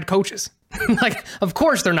looking for head coaches. Like, of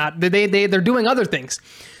course they're not. They're doing other things.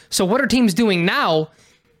 So what are teams doing now?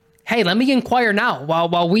 Hey, let me inquire now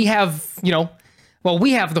while we have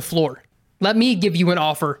the floor. Let me give you an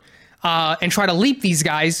offer and try to leap these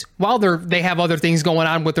guys while they have other things going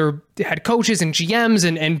on with their head coaches and GMs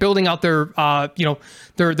and building out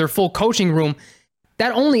their full coaching room.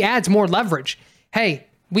 That only adds more leverage. Hey,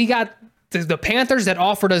 we got the Panthers that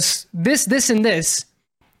offered us this, and this.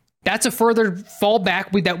 That's a further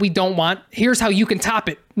fallback that we don't want. Here's how you can top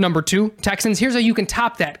it. Number 2, Texans. Here's how you can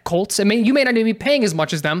top that, Colts. I mean, you may not even be paying as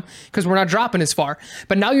much as them because we're not dropping as far.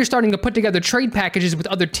 But now you're starting to put together trade packages with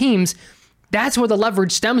other teams. That's where the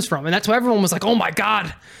leverage stems from. And that's why everyone was like, oh my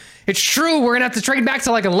God, it's true. We're going to have to trade back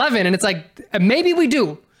to like 11. And it's like, maybe we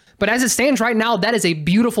do. But as it stands right now, that is a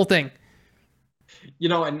beautiful thing.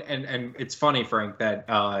 And it's funny, Frank,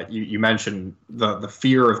 that you mentioned the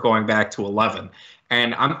fear of going back to 11.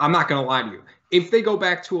 And I'm not going to lie to you. If they go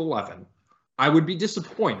back to 11, I would be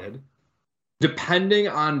disappointed depending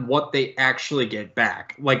on what they actually get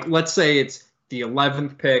back. Like, let's say it's the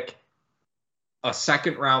 11th pick, a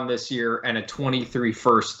second round this year, and a 23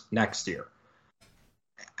 first next year.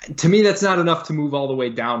 To me, that's not enough to move all the way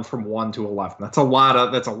down from 1 to 11. That's a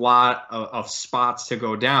lot of spots to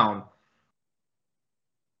go down.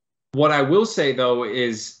 What I will say, though,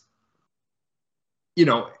 is,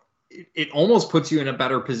 it almost puts you in a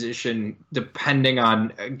better position depending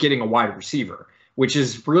on getting a wide receiver, which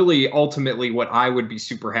is really ultimately what I would be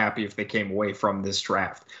super happy if they came away from this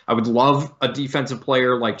draft. I would love a defensive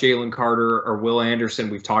player like Jalen Carter or Will Anderson.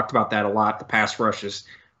 We've talked about that a lot. The pass rush is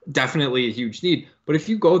definitely a huge need. But if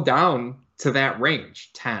you go down to that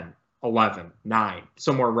range, 10, 11, 9,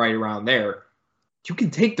 somewhere right around there, you can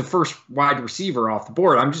take the first wide receiver off the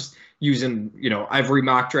board. I'm just using, every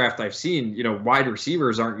mock draft I've seen, wide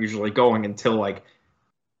receivers aren't usually going until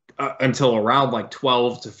around like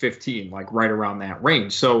 12 to 15, like right around that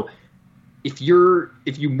range. So if you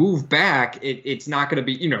move back, it's not going to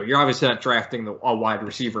be, you're obviously not drafting a wide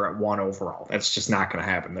receiver at 1 overall. That's just not going to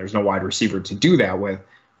happen. There's no wide receiver to do that with,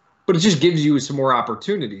 but it just gives you some more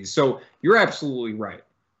opportunities. So you're absolutely right.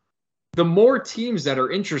 The more teams that are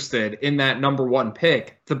interested in that number 1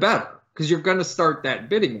 pick, the better, because you're going to start that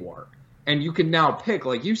bidding war. And you can now pick,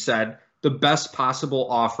 like you said, the best possible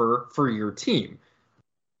offer for your team.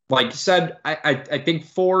 Like you said, I think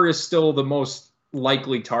 4 is still the most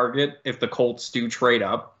likely target if the Colts do trade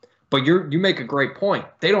up. But you make a great point.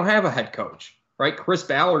 They don't have a head coach, right? Chris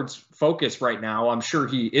Ballard's focus right now, I'm sure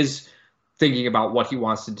he is thinking about what he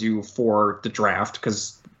wants to do for the draft,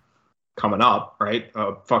 because coming up, right?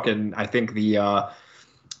 I think the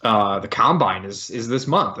combine is this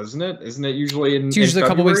month, isn't it? Isn't it usually in? It's usually a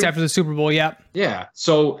couple weeks after the Super Bowl. Yeah. Yeah.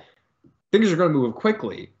 So things are going to move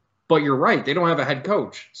quickly. But you're right; they don't have a head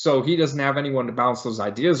coach, so he doesn't have anyone to bounce those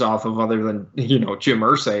ideas off of, other than Jim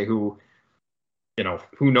Irsay, who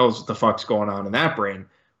knows what the fuck's going on in that brain.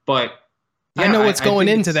 But yeah, I know what's going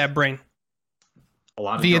into that brain. A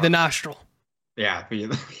lot via the nostril. Yeah.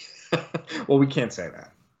 Well, we can't say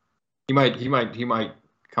that. He might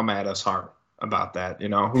come at us hard about that.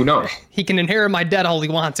 Who knows? He can inherit my debt all he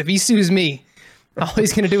wants. If he sues me, all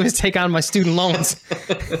he's going to do is take on my student loans.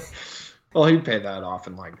 Well, he'd pay that off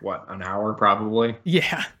in an hour probably.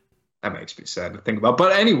 Yeah. That makes me sad to think about.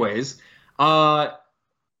 But anyways, I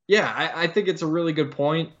think it's a really good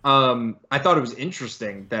point. I thought it was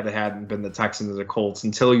interesting that it hadn't been the Texans or the Colts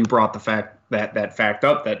until you brought the fact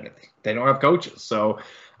up that they don't have coaches. So,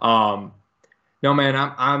 no,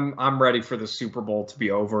 man, I'm ready for the Super Bowl to be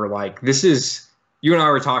over. Like, this is, you and I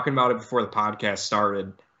were talking about it before the podcast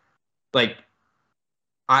started. Like,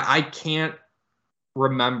 I can't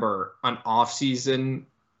remember an offseason,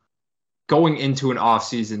 going into an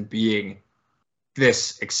offseason being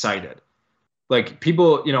this excited. Like,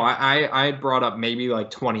 people, I had brought up maybe like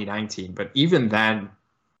 2019, but even then,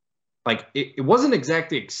 like, it wasn't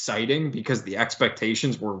exactly exciting because the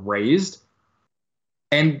expectations were raised.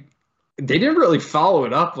 And they didn't really follow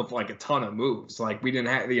it up with like a ton of moves. Like, we didn't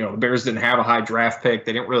have, the Bears didn't have a high draft pick.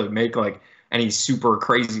 They didn't really make like any super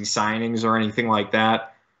crazy signings or anything like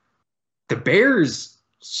that. The Bears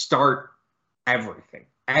start everything.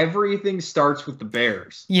 Everything starts with the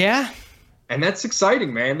Bears. Yeah. And that's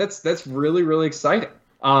exciting, man. That's really, really exciting.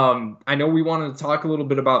 I know we wanted to talk a little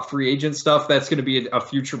bit about free agent stuff. That's going to be a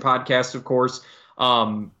future podcast, of course,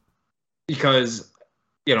 because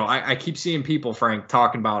I keep seeing people, Frank,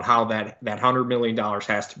 talking about how that $100 million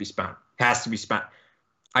has to be spent.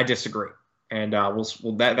 I disagree, and that's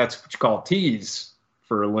what you call a tease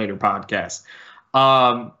for a later podcast.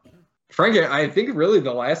 Frank, I think really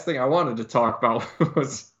the last thing I wanted to talk about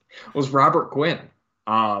was Robert Quinn.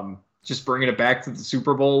 Just bringing it back to the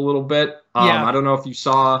Super Bowl a little bit. I don't know if you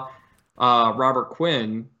saw Robert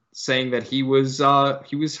Quinn saying that he was hurt,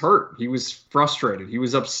 he was frustrated, he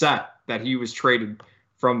was upset that he was traded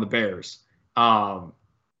from the Bears.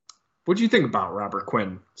 What do you think about Robert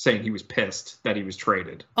Quinn saying he was pissed that he was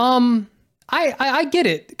traded? I get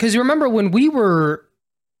it, because remember when we were,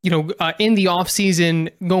 in the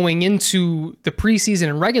offseason going into the preseason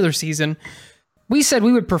and regular season, we said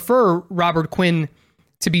we would prefer Robert Quinn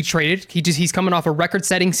to be traded. He's coming off a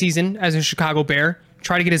record-setting season as a Chicago Bear,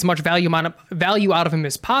 try to get as much value out of him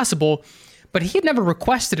as possible, but he had never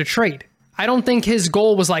requested a trade. I don't think his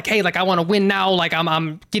goal was like, hey, like I want to win now, like I'm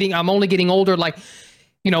only getting older, like,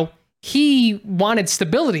 he wanted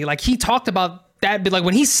stability. Like he talked about that, but like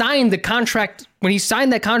when he signed that contract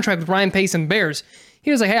with Ryan Pace and Bears, he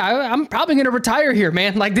was like, hey, I'm probably going to retire here,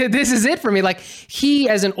 man. Like this is it for me. Like he,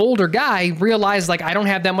 as an older guy, realized like, I don't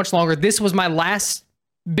have that much longer. This was my last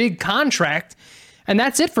big contract, and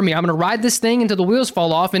that's it for me. I'm going to ride this thing until the wheels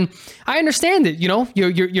fall off. And I understand it.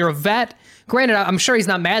 You're a vet. Granted, I'm sure he's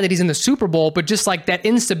not mad that he's in the Super Bowl, but just like that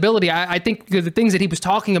instability, I think the things that he was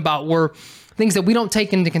talking about were things that we don't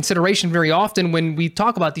take into consideration very often when we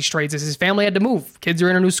talk about these trades. His family had to move. Kids are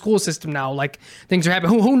in a new school system now. Like things are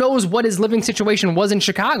happening. Who knows what his living situation was in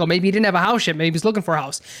Chicago? Maybe he didn't have a house yet. Maybe he's looking for a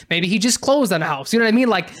house. Maybe he just closed on a house. You know what I mean?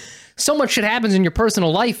 Like so much shit happens in your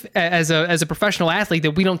personal life as a professional athlete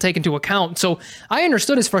that we don't take into account. So I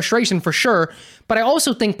understood his frustration for sure, but I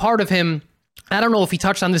also think part of him, I don't know if he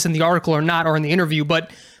touched on this in the article or not, or in the interview,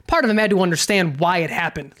 but part of him had to understand why it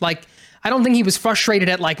happened. Like, I don't think he was frustrated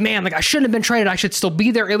at like, man, like I shouldn't have been traded. I should still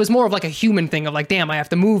be there. It was more of like a human thing of like, damn, I have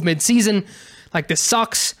to move mid-season. Like this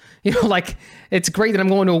sucks. Like it's great that I'm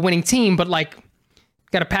going to a winning team, but like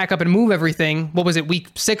got to pack up and move everything. What was it, week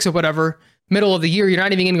 6 or whatever, middle of the year? You're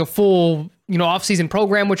not even getting a full, off-season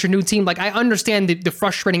program with your new team. Like I understand the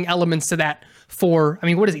frustrating elements to that for, I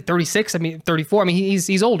mean, what is he, 36? I mean, 34. I mean,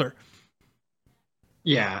 he's older.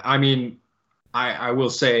 Yeah. I mean, I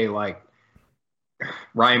will say like,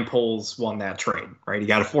 Ryan Poles won that trade, right? He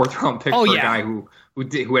got a 4th-round pick for a guy who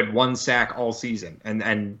had 1 sack all season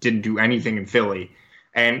and didn't do anything in Philly.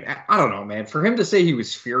 And I don't know, man. For him to say he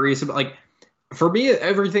was furious about, like, for me,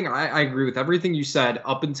 everything I agree with everything you said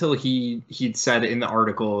up until he'd said in the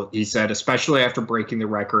article. He said, especially after breaking the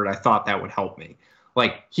record, I thought that would help me.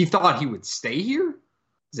 Like he thought he would stay here.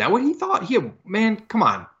 Is that what he thought? Man, come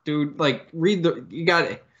on, dude. Like you got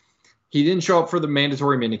it. He didn't show up for the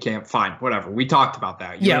mandatory minicamp. Fine, whatever. We talked about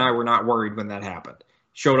that. You and I were not worried when that happened.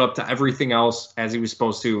 Showed up to everything else as he was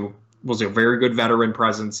supposed to. Was a very good veteran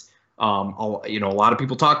presence. A lot of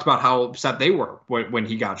people talked about how upset they were when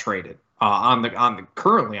he got traded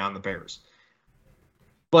currently on the Bears.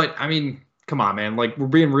 But I mean, come on, man. Like we're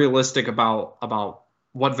being realistic about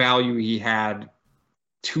what value he had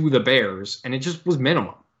to the Bears, and it just was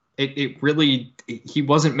minimum. He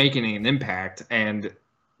wasn't making an impact, and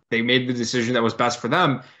they made the decision that was best for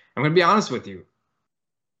them. I'm going to be honest with you.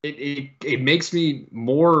 It makes me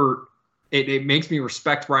more. It makes me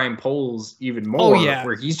respect Ryan Poles even more.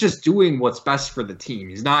 Where he's just doing what's best for the team.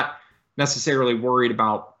 He's not necessarily worried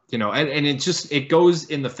about and it goes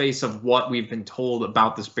in the face of what we've been told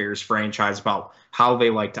about this Bears franchise, about how they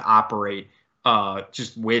like to operate,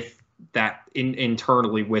 just with that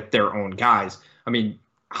internally with their own guys. I mean,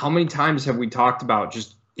 how many times have we talked about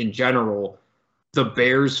just in general? The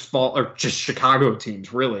Bears fall, or just Chicago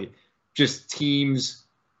teams, really, just teams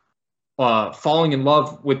falling in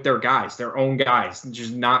love with their guys, their own guys,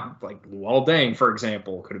 just not like Luol Deng, for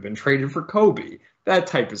example, could have been traded for Kobe, that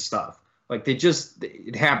type of stuff. Like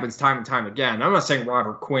it happens time and time again. I'm not saying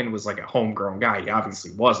Robert Quinn was like a homegrown guy. He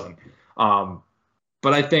obviously wasn't.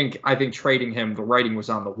 But I think trading him, the writing was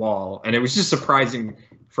on the wall, and it was just surprising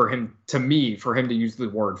for him to use the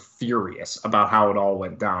word furious about how it all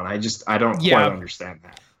went down. I don't quite understand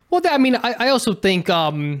that. Well, I mean, I also think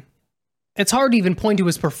it's hard to even point to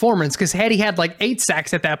his performance, because had he had like 8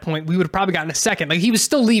 sacks at that point, we would have probably gotten a second. Like he was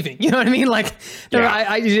still leaving. You know what I mean? Like,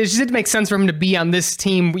 it just didn't make sense for him to be on this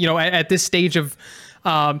team, at this stage of,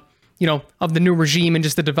 of the new regime and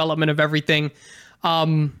just the development of everything.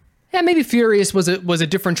 Maybe furious was a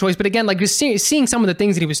different choice. But again, like just seeing some of the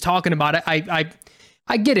things that he was talking about,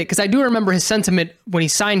 I get it, because I do remember his sentiment when he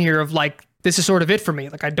signed here of like, this is sort of it for me.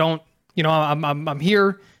 Like I don't, I'm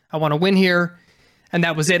here. I want to win here, and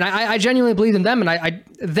that was it. And I genuinely believed in them, and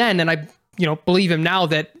I believe him now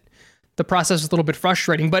that the process was a little bit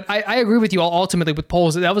frustrating. But I agree with you all ultimately with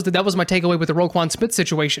Poles. That was my takeaway with the Roquan Smith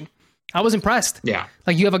situation. I was impressed. Yeah,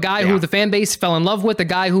 like you have a guy who the fan base fell in love with, a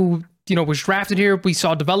guy who was drafted here, we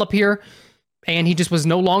saw develop here, and he just was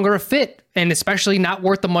no longer a fit, and especially not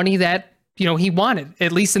worth the money that he wanted,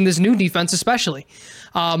 at least in this new defense, especially.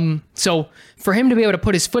 So for him to be able to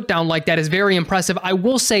put his foot down like that is very impressive. I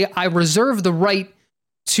will say I reserve the right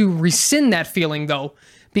to rescind that feeling, though,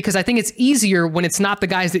 because I think it's easier when it's not the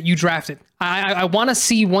guys that you drafted. I want to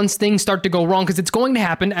see once things start to go wrong, because it's going to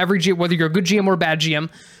happen every GM, whether you're a good GM or a bad GM,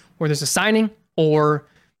 where there's a signing or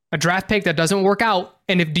a draft pick that doesn't work out.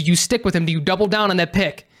 And do you stick with him? Do you double down on that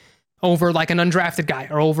pick over like an undrafted guy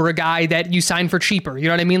or over a guy that you signed for cheaper? You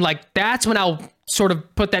know what I mean? Like, that's when I'll sort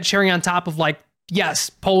of put that cherry on top of like, yes,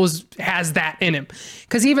 Poles has that in him.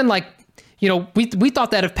 Because even like, we thought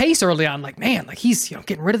that of Pace early on, like, man, like he's,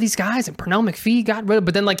 getting rid of these guys, and Pernell McPhee got rid of,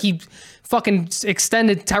 but then like he fucking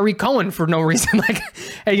extended Tyreek Cohen for no reason, like,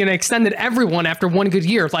 extended everyone after one good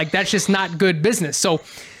year. Like, that's just not good business. So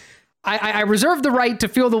I reserve the right to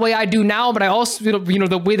feel the way I do now, but I also,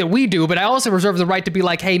 the way that we do, but I also reserve the right to be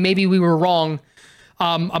like, hey, maybe we were wrong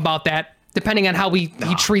about that, depending on how he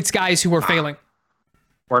treats guys who are failing.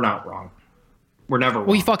 We're not wrong. We're never wrong.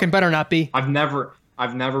 We fucking better not be. I've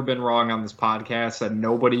never been wrong on this podcast, and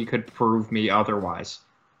nobody could prove me otherwise.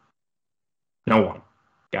 No one.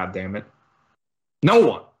 God damn it. No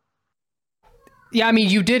one. Yeah, I mean,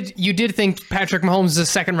 you did think Patrick Mahomes is a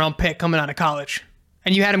second round pick coming out of college,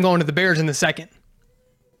 and you had him going to the Bears in the second.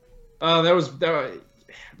 That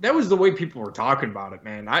was the way people were talking about it,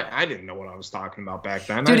 man. I didn't know what I was talking about back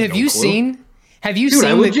then. Dude, have you seen? Dude,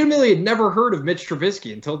 I legitimately had never heard of Mitch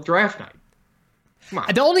Trubisky until draft night.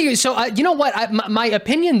 You know what? My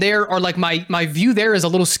opinion there, or like my view there, is a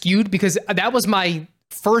little skewed, because that was my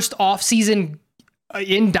first off season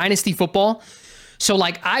in Dynasty football. So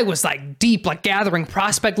like I was like deep, like gathering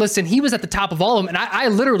prospect lists, and he was at the top of all of them. And I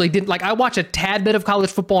literally didn't, like, I watch a tad bit of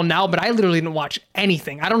college football now, but I literally didn't watch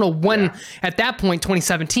anything. I don't know when, at that point,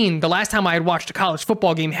 2017, the last time I had watched a college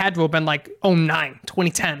football game had to have been like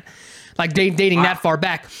 2010. Like dating that far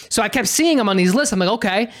back. So I kept seeing him on these lists. I'm like,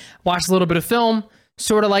 okay, watched a little bit of film,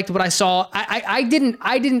 sort of liked what I saw. I didn't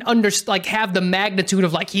have the magnitude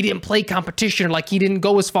of like he didn't play competition, or like he didn't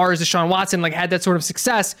go as far as Deshaun Watson, like had that sort of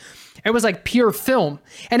success. It was like pure film.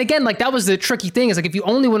 And again, like that was the tricky thing, is like if you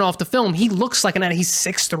only went off the film, he looks like he's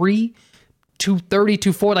 6'3", 230,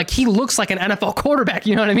 240. Like he looks like an NFL quarterback.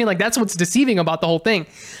 You know what I mean? Like that's what's deceiving about the whole thing.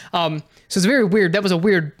 So it's very weird. That was a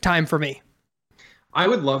weird time for me. I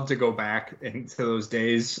would love to go back into those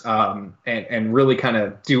days and really kind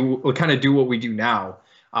of do what we do now,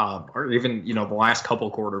 or even the last couple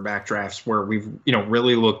quarterback drafts where we've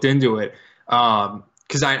really looked into it,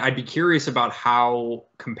 because I'd be curious about how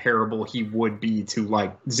comparable he would be to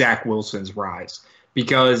like Zach Wilson's rise,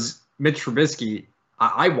 because Mitch Trubisky,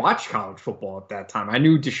 I watched college football at that time. I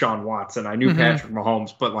knew Deshaun Watson, I knew Patrick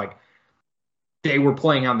Mahomes, but like they were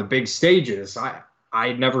playing on the big stages.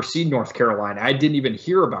 I'd never seen North Carolina. I didn't even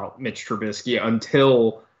hear about Mitch Trubisky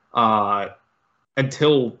until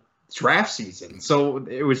draft season. So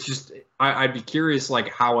it was just, I'd be curious like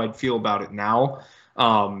how I'd feel about it now.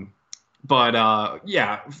 But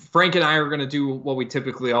Frank and I are going to do what we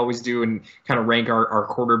typically always do and kind of rank our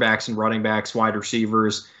quarterbacks and running backs, wide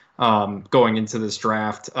receivers going into this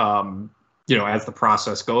draft. As the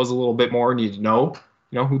process goes a little bit more, need to know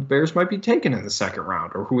who the Bears might be taking in the second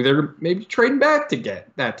round, or who they're maybe trading back to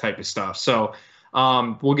get, that type of stuff. So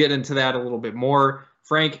we'll get into that a little bit more.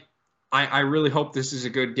 Frank, I really hope this is a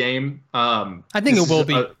good game. I think it will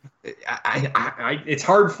be. It's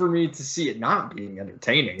hard for me to see it not being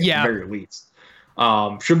entertaining at the very least.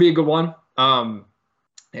 Should be a good one.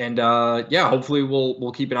 Hopefully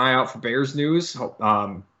we'll keep an eye out for Bears news.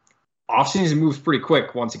 Offseason moves pretty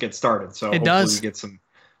quick once it gets started. So it does. We get some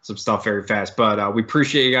stuff very fast. But we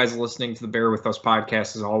appreciate you guys listening to the Bear With Us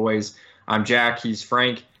podcast as always. I'm Jack. He's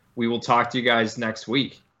Frank. We will talk to you guys next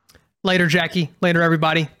week. Later, Jackie. Later,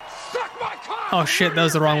 everybody. Oh, shit. That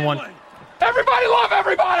was the wrong one. Everybody love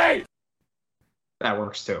everybody! That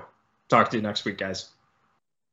works, too. Talk to you next week, guys.